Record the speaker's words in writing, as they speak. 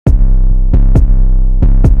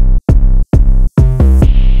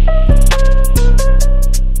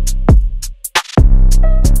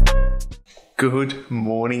Good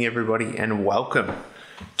morning, everybody, and welcome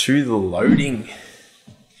to the loading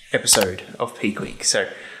episode of Peak Week. So,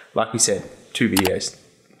 like we said, 3 videos,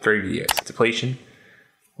 depletion,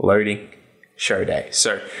 loading, show day.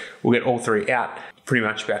 So, we'll get all 3 out. Pretty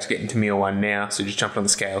much about to get into meal 1 now. So, just jumped on the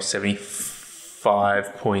scale,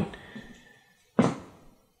 75.8,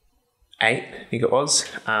 I think it was.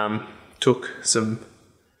 Took some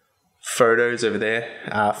photos over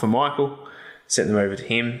there for Michael. Sent them over to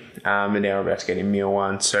him, and now we're about to get in meal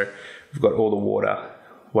 1. So we've got all the water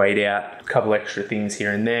weighed out, a couple extra things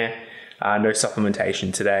here and there. No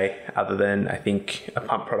supplementation today, other than I think a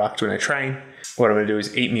pump product when I train. What I'm going to do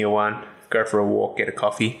is eat meal 1, go for a walk, get a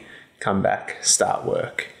coffee, come back, start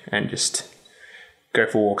work, and just go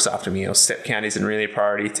for walks after meals. Step count isn't really a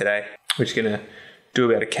priority today. We're just going to do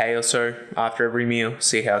about a K or so after every meal,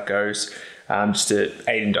 see how it goes. Just to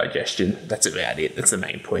aid in digestion. That's about it. That's the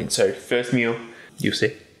main point. So first meal, you'll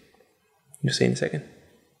see. You'll see in a second.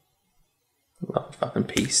 I love a fucking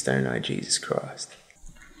peace, don't I? Jesus Christ.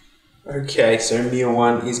 Okay, so meal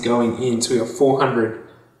 1 is going in. So we got 400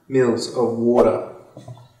 mils of water,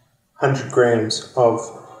 100 grams of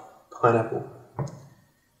pineapple,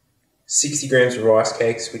 60 grams of rice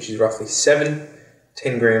cakes, which is roughly 7,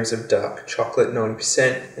 10 grams of dark chocolate,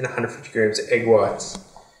 90%, and 150 grams of egg whites.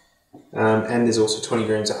 And there's also 20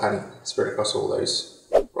 grams of honey spread across all those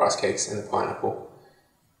rice cakes and the pineapple.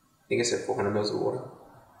 I think I said 400 mils of water.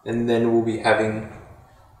 And then we'll be having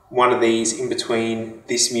one of these in between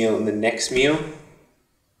this meal and the next meal.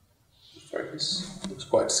 Focus. Looks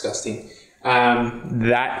quite disgusting.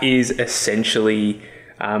 That is essentially,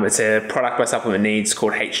 it's a product by Supplement Needs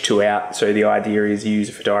called H2 Out. So the idea is you use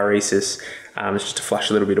it for diuresis. It's just to flush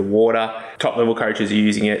a little bit of water. Top level coaches are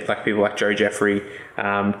using it, like people like Joe Jeffrey,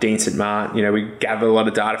 Dean St. Martin. You know, we gathered a lot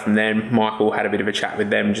of data from them. Michael had a bit of a chat with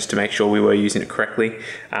them just to make sure we were using it correctly.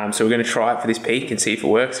 So we're going to try it for this peak and see if it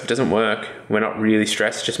works. If it doesn't work, we're not really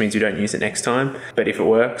stressed. It just means we don't use it next time. But if it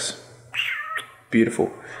works,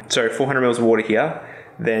 beautiful. So 400 mils of water here.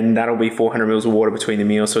 Then that'll be 400 mils of water between the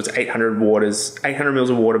meals. So it's 800 mils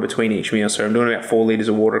of water between each meal. So I'm doing about 4 liters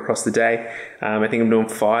of water across the day. I think I'm doing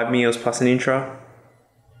 5 meals plus an intra.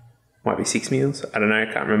 Might be 6 meals. I don't know.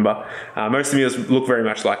 Can't remember. Most of the meals look very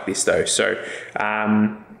much like this though. So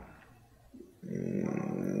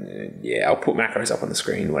yeah, I'll put macros up on the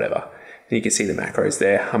screen, whatever. And you can see the macros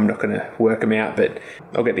there. I'm not going to work them out, but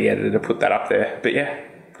I'll get the editor to put that up there. But yeah,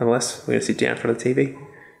 nonetheless, we're going to sit down in front of the TV.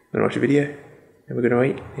 We're going to watch a video. And we're going to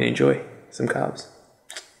eat and enjoy some carbs.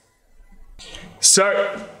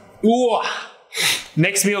 So,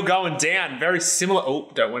 next meal going down, very similar. Oh,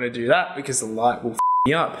 don't want to do that because the light will f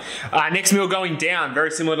me up. Next meal going down,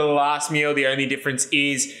 very similar to the last meal. The only difference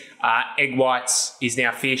is egg whites is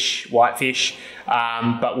now fish, white fish,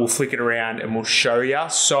 but we'll flick it around and we'll show you.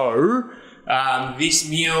 So, this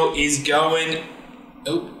meal is going,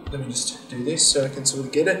 let me just do this so I can sort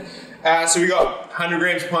of get it. So we got 100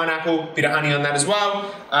 grams of pineapple, bit of honey on that as well.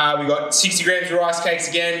 We got 60 grams of rice cakes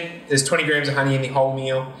again. There's 20 grams of honey in the whole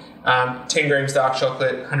meal. 10 grams dark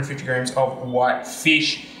chocolate, 150 grams of white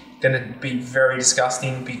fish. Gonna be very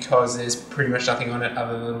disgusting because there's pretty much nothing on it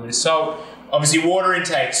other than a little bit of salt. Obviously water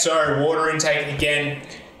intake. So water intake again,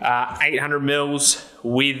 800 mils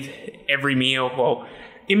with every meal. Well,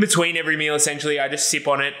 in between every meal essentially, I just sip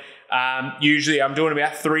on it. Usually I'm doing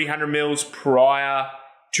about 300 mils prior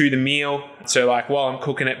to the meal. So like while I'm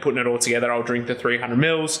cooking it, putting it all together, I'll drink the 300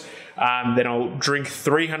 mils. Then I'll drink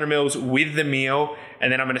 300 mils with the meal.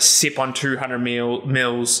 And then I'm going to sip on 200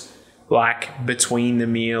 mils like between the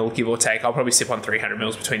meal, give or take. I'll probably sip on 300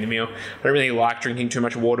 mils between the meal. I don't really like drinking too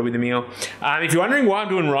much water with the meal. If you're wondering why I'm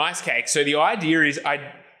doing rice cakes, so the idea is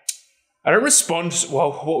I don't respond,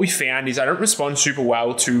 well, what we found is I don't respond super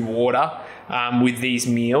well to water with these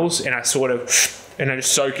meals. And I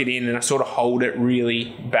just soak it in and I sort of hold it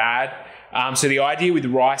really bad. So the idea with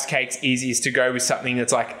rice cakes is to go with something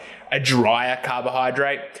that's like a drier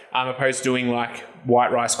carbohydrate, opposed to doing like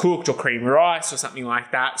white rice cooked or creamy rice or something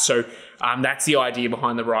like that. So that's the idea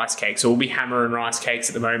behind the rice cake. So we'll be hammering rice cakes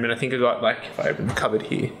at the moment. I think I got like, if I open the cupboard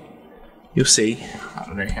here, you'll see, I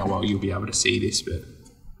don't know how well you'll be able to see this, but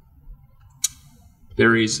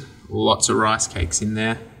there is lots of rice cakes in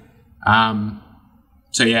there.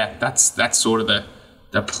 So yeah, that's sort of the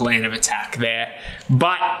plan of attack there.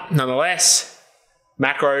 But nonetheless,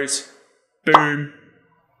 macros, boom.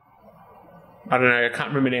 I don't know, I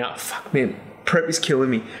can't remember now. Fuck man, prep is killing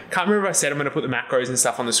me. Can't remember if I said I'm gonna put the macros and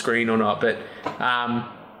stuff on the screen or not, but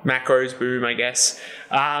macros, boom, I guess.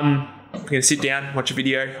 I'm gonna sit down, watch a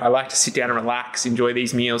video. I like to sit down and relax, enjoy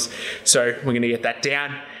these meals. So we're gonna get that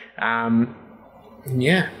down.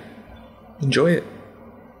 Yeah, enjoy it.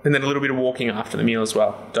 And then a little bit of walking after the meal as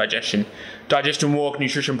well. Digestion walk,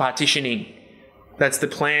 nutrition partitioning. That's the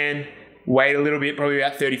plan. Wait a little bit, probably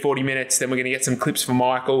about 30, 40 minutes. Then we're going to get some clips from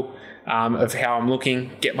Michael of how I'm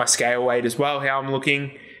looking, get my scale weight as well, how I'm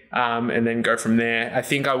looking, and then go from there. I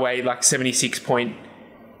think I weighed like 76, I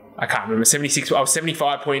was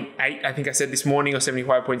 75.8, I think I said this morning, or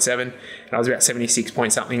 75.7, and I was about 76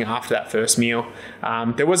 point something after that first meal.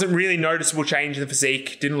 There wasn't really noticeable change in the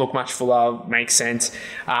physique, didn't look much fuller, makes sense,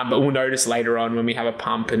 but we'll notice later on when we have a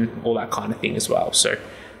pump and all that kind of thing as well. So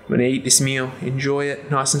I'm going to eat this meal, enjoy it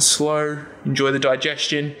nice and slow, enjoy the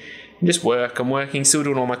digestion, and just work. I'm working, still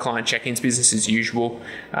doing all my client check-ins, business as usual.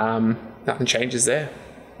 Nothing changes there.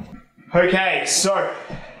 Okay, so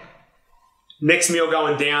next meal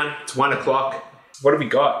going down, it's 1 o'clock. What have we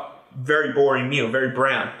got? Very boring meal, very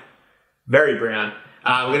brown. Very brown.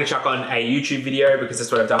 We're going to chuck on a YouTube video because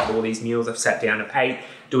that's what I've done for all these meals. I've sat down at 8,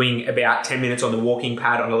 doing about 10 minutes on the walking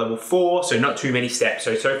pad on a level 4, so not too many steps.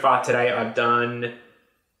 So far today I've done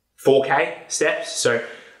 4K steps. So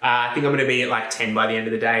I think I'm going to be at like 10 by the end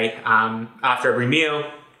of the day. After every meal,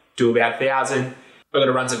 do about 1,000. I've got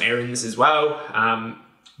to run some errands as well.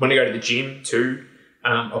 When I go to the gym too,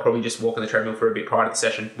 I'll probably just walk on the treadmill for a bit prior to the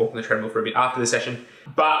session, walk on the treadmill for a bit after the session.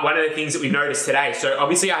 But one of the things that we've noticed today, so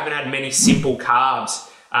obviously I haven't had many simple carbs,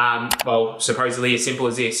 well, supposedly as simple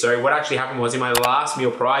as this. So what actually happened was in my last meal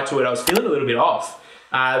prior to it, I was feeling a little bit off.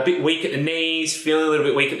 A bit weak at the knees, feeling a little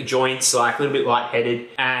bit weak at the joints, like a little bit lightheaded,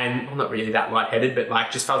 and well, not really that lightheaded, but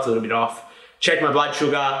like just felt a little bit off. Checked my blood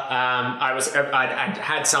sugar. I'd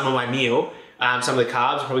had some of my meal, some of the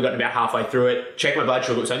carbs, probably gotten about halfway through it. Checked my blood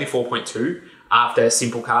sugar, it was only 4.2 after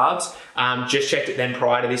simple carbs. Just checked it then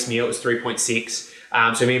prior to this meal, it was 3.6.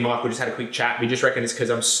 So me and Michael just had a quick chat. We just reckon it's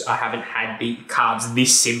because I haven't had the carbs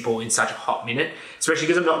this simple in such a hot minute, especially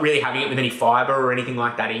because I'm not really having it with any fiber or anything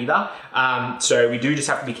like that either. So we do just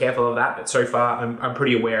have to be careful of that. But so far, I'm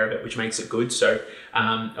pretty aware of it, which makes it good. So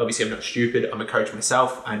obviously I'm not stupid. I'm a coach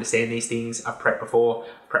myself. I understand these things. I've prepped before,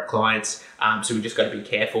 prepped clients. So we just got to be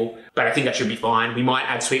careful. But I think that should be fine. We might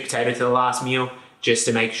add sweet potato to the last meal just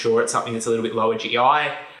to make sure it's something that's a little bit lower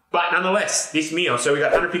GI. But nonetheless, this meal, so we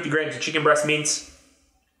got 150 grams of chicken breast mince,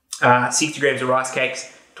 60 grams of rice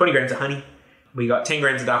cakes, 20 grams of honey. We got 10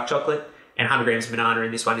 grams of dark chocolate and 100 grams of banana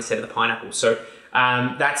in this one instead of the pineapple. So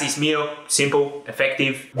that's this meal, simple,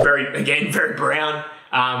 effective, very brown.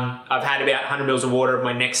 I've had about 100 mils of water of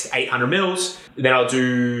my next 800 mils. Then I'll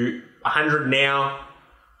do 100 now.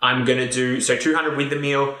 I'm gonna do, so 200 with the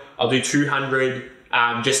meal. I'll do 200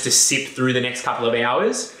 just to sip through the next couple of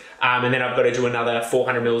hours. And then I've got to do another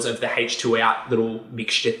 400 mils of the H2 out little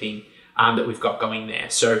mixture thing that we've got going there.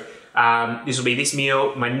 So this will be this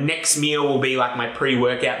meal. My next meal will be like my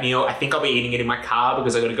pre-workout meal. I think I'll be eating it in my car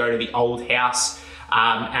because I've got to go to the old house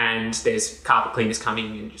and there's carpet cleaners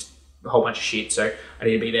coming and just a whole bunch of shit. So I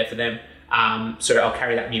need to be there for them. So I'll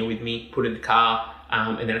carry that meal with me, put it in the car,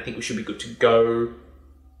 and then I think we should be good to go.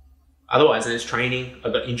 Otherwise, there's training.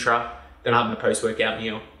 I've got intra, then I'll have my post-workout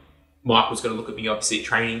meal. Michael's going to look at me obviously at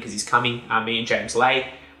training because he's coming. Me and James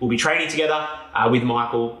Lay will be training together with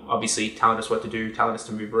Michael, obviously telling us what to do, telling us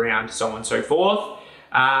to move around, so on and so forth.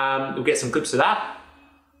 We'll get some clips of that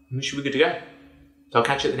and we should be good to go. So I'll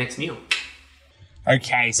catch you at the next meal.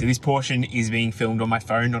 Okay, so this portion is being filmed on my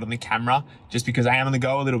phone, not on the camera, just because I am on the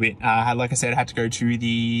go a little bit. Like I said, I had to go to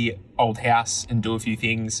the old house and do a few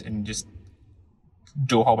things and just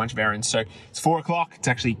do a whole bunch of errands. So it's 4 o'clock. It's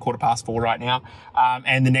actually 4:15 right now.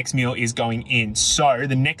 And the next meal is going in. So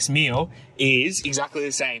the next meal is exactly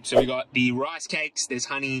the same. So we got the rice cakes, there's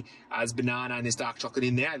honey, there's banana, and there's dark chocolate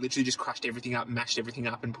in there. I literally just crushed everything up, mashed everything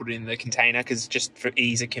up and put it in the container because just for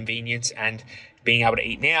ease and convenience and being able to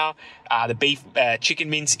eat now. The beef chicken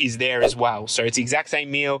mince is there as well. So it's the exact same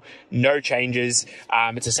meal, no changes.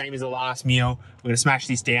 It's the same as the last meal. We're going to smash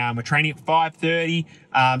this down. We're training at 5:30.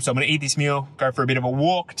 So I'm going to eat this meal, go for a bit of a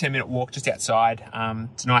walk, 10-minute walk just outside.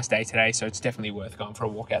 It's a nice day today, so it's definitely worth going for a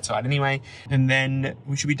walk outside anyway. And then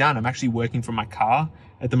we should be done. I'm actually working from my car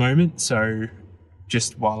at the moment. So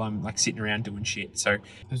just while I'm like sitting around doing shit. So I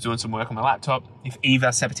was doing some work on my laptop. If Eva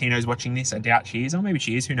Sabatino is watching this, I doubt she is, or maybe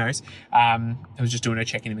she is, who knows. I was just doing a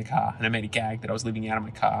check-in in the car and I made a gag that I was living out of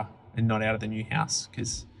my car and not out of the new house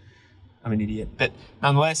because I'm an idiot. But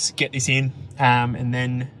nonetheless, get this in. And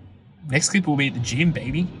then next clip will be at the gym,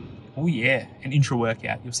 baby. Oh yeah, an intra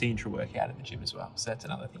workout. You'll see intra workout at the gym as well. So that's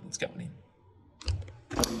another thing that's going in.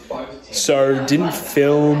 So didn't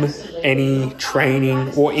film any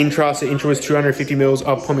training or intra. So intra was 250 mils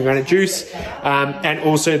of pomegranate juice. And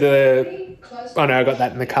also the Oh no, I got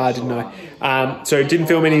that in the car, didn't I? So didn't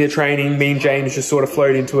film any of the training. Me and James just sort of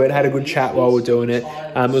flowed into it, had a good chat while we're doing it.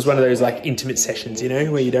 It was one of those like intimate sessions, you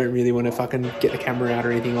know, where you don't really want to fucking get the camera out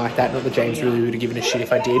or anything like that. Not that James really would have given a shit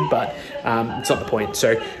if I did, but it's not the point.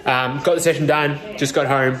 So got the session done, just got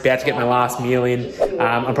home, about to get my last meal in.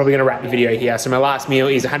 I'm probably going to wrap the video here. So my last meal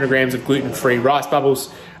is 100 grams of gluten-free rice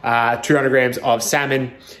bubbles, 200 grams of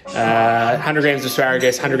salmon, 100 grams of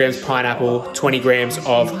asparagus, 100 grams of pineapple, 20 grams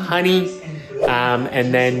of honey,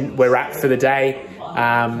 and then we're wrapped for the day.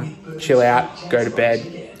 Chill out, go to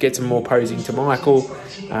bed, get some more posing to Michael,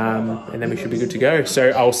 and then we should be good to go. So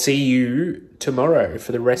I'll see you tomorrow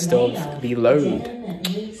for the rest of the load.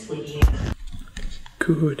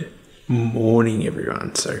 Good morning,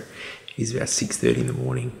 everyone. So it's about 6:30 in the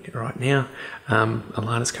morning right now.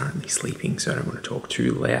 Alana's currently sleeping, so I don't want to talk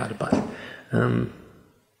too loud, but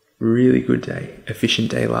really good day,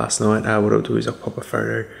 efficient day last night. What I'll do is I'll pop a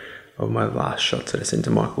photo of my last shots that I sent to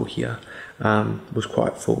Michael here. Was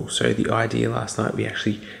quite full. So the idea last night, we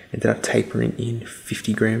actually ended up tapering in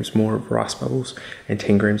 50 grams more of rice bubbles and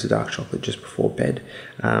 10 grams of dark chocolate just before bed.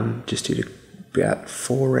 Just did about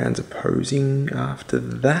 4 rounds of posing after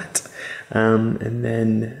that, and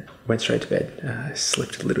then went straight to bed.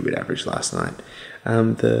 Slept a little bit average last night.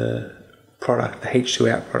 The product, the H2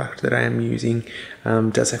 Out product that I am using,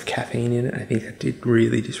 does have caffeine in it. I think that did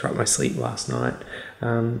really disrupt my sleep last night.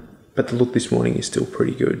 But the look this morning is still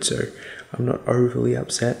pretty good, so I'm not overly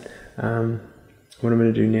upset. What I'm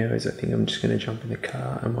going to do now is I think I'm just going to jump in the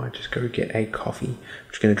car. I might just go get a coffee.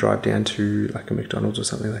 I'm just going to drive down to like a McDonald's or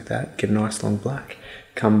something like that, get a nice long black,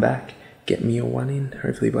 come back, get meal 1 in.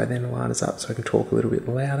 Hopefully by then Alana's up so I can talk a little bit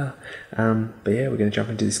louder. But yeah, we're going to jump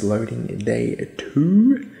into this loading day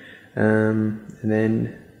 2, and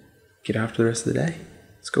then get after the rest of the day.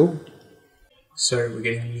 Let's go. So we're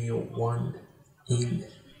getting meal 1 in.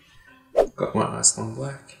 Got my ice long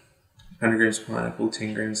black, 100 grams of pineapple,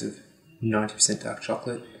 10 grams of 90% dark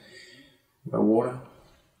chocolate, my water.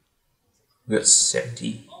 We've got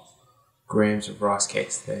 70 grams of rice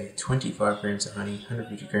cakes today, 25 grams of honey,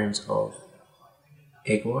 150 grams of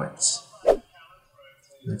egg whites.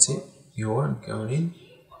 That's it, meal 1 going in.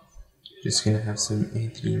 Just going to have some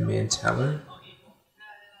Anthony Mantello,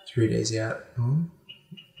 3 days out on,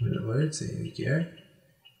 when it loads, there we go.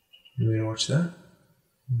 I'm going to watch that.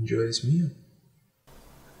 Enjoy this meal.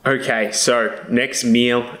 Okay, so next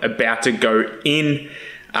meal about to go in.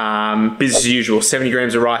 Business as usual, 70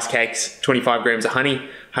 grams of rice cakes, 25 grams of honey,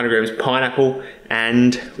 100 grams of pineapple,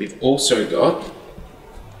 and we've also got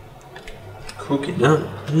cooking up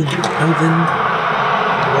in the oven.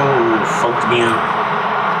 Oh, fogged me up.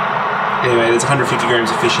 Anyway, there's 150 grams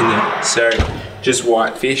of fish in there, so just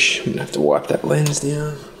white fish. I'm gonna have to wipe that lens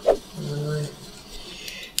down.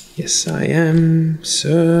 Yes, I am,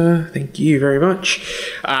 sir. Thank you very much.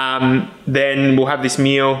 Then we'll have this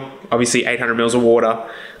meal, obviously 800 mils of water.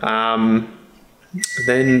 Then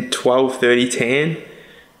 12:30 tan,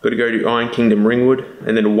 got to go to Iron Kingdom Ringwood,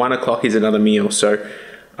 and then 1 o'clock is another meal. So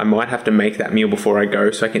I might have to make that meal before I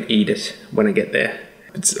go so I can eat it when I get there.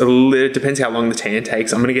 It depends how long the tan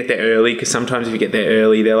takes. I'm going to get there early because sometimes if you get there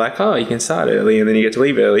early, they're like, oh, you can start early and then you get to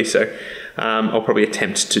leave early. So I'll probably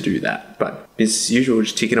attempt to do that. But as usual,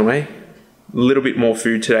 just ticking away. A little bit more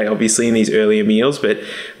food today, obviously, in these earlier meals. But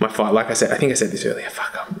my fight, like I said, I think I said this earlier.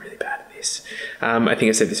 Fuck, I'm really bad at this. I think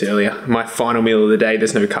I said this earlier. My final meal of the day,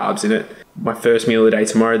 there's no carbs in it. My first meal of the day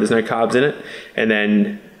tomorrow, there's no carbs in it. And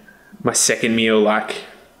then my second meal, like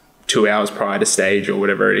 2 hours prior to stage or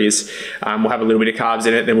whatever it is, we'll have a little bit of carbs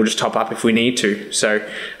in it, then we'll just top up if we need to. So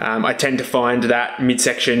I tend to find that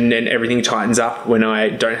midsection and everything tightens up when I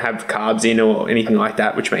don't have carbs in or anything like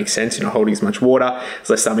that, which makes sense. You're not holding as much water,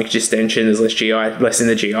 there's less stomach distension, there's less in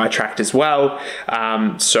the GI tract as well.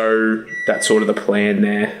 So that's sort of the plan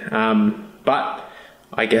there. But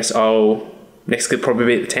I guess next could probably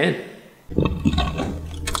be at the 10.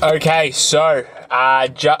 Okay, so is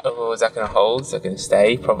that going to hold? Is that going to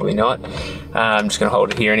stay? Probably not. I'm just going to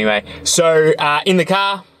hold it here anyway. So in the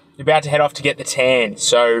car, about to head off to get the tan.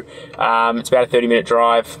 So it's about a 30-minute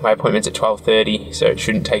drive. My appointment's at 12:30, so it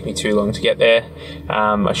shouldn't take me too long to get there.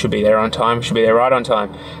 I should be there on time. I should be there right on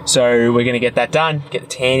time. So we're going to get that done, get the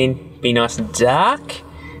tan in, be nice and dark.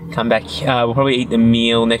 Come back. We'll probably eat the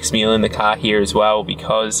next meal in the car here as well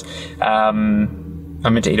because I'm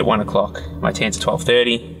meant to eat at 1 o'clock. My tan's at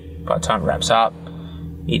 12:30. By the time it wraps up,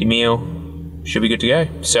 eat a meal, should be good to go.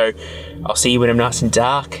 So I'll see you when I'm nice and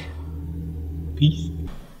dark. Peace.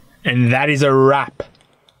 And that is a wrap.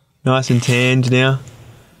 Nice and tanned now.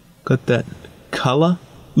 Got that colour.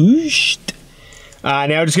 Ooshed. Now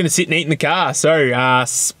we're just going to sit and eat in the car. So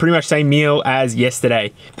pretty much same meal as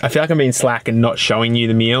yesterday. I feel like I'm being slack and not showing you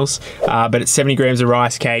the meals, but it's 70 grams of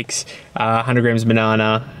rice cakes, 100 grams of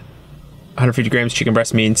banana, 150 grams chicken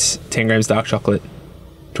breast mince, 10 grams dark chocolate,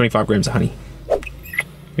 25 grams of honey.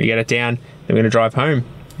 We get it down, then we're going to drive home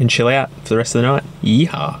and chill out for the rest of the night.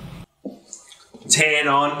 Yeehaw. Tan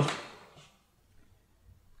on.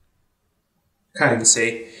 Can't even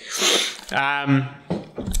see.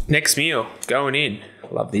 Next meal, going in.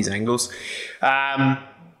 Love these angles.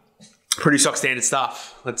 Pretty stock standard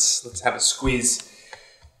stuff. Let's have a squeeze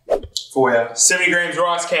for you. 70 grams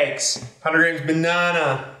rice cakes, 100 grams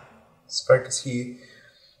banana. Let's focus here.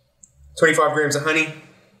 25 grams of honey,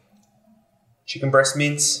 chicken breast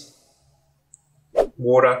mince,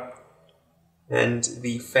 water, and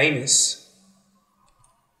the famous,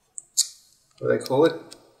 what do they call it?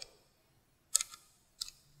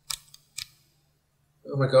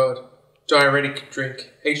 Oh my god, diuretic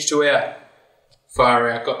drink, H2O. Far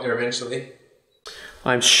out, got there eventually.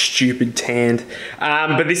 I'm stupid tanned.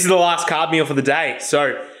 But this is the last carb meal for the day.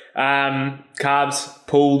 So, carbs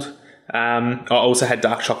pulled. I also had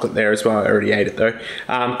dark chocolate there as well. I already ate it though.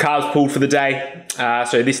 Carbs pulled for the day.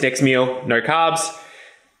 So this next meal, no carbs.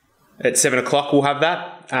 At 7 o'clock we'll have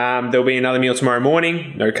that. There'll be another meal tomorrow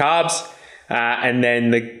morning, no carbs. And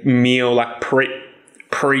then the meal like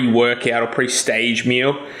pre-workout or pre-stage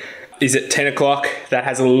meal is at 10 o'clock. That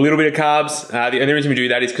has a little bit of carbs. The only reason we do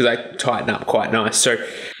that is because I tighten up quite nice. So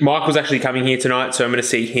Michael's actually coming here tonight, so I'm going to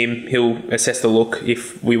see him. He'll assess the look.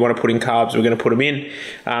 If we want to put in carbs, we're going to put them in.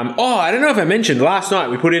 I don't know if I mentioned, last night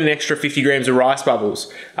we put in an extra 50 grams of rice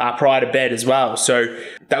bubbles prior to bed as well. So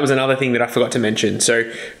that was another thing that I forgot to mention. So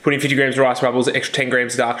putting 50 grams of rice bubbles, extra 10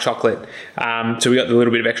 grams of dark chocolate. So we got a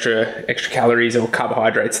little bit of extra calories or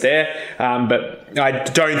carbohydrates there. But I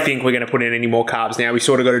don't think we're going to put in any more carbs now. We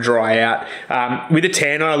sort of got to dry out. With the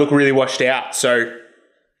tan on, I look really washed out. So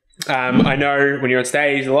I know when you're on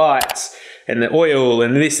stage, the lights and the oil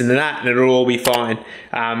and this and that, and it'll all be fine.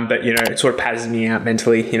 But you know, it sort of pazzes me out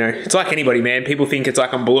mentally. You know, it's like anybody, man. People think it's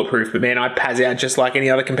like I'm bulletproof, but man, I pazz out just like any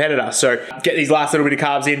other competitor. So get these last little bit of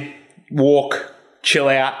carbs in, walk, chill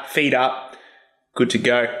out, feet up, good to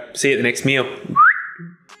go. See you at the next meal.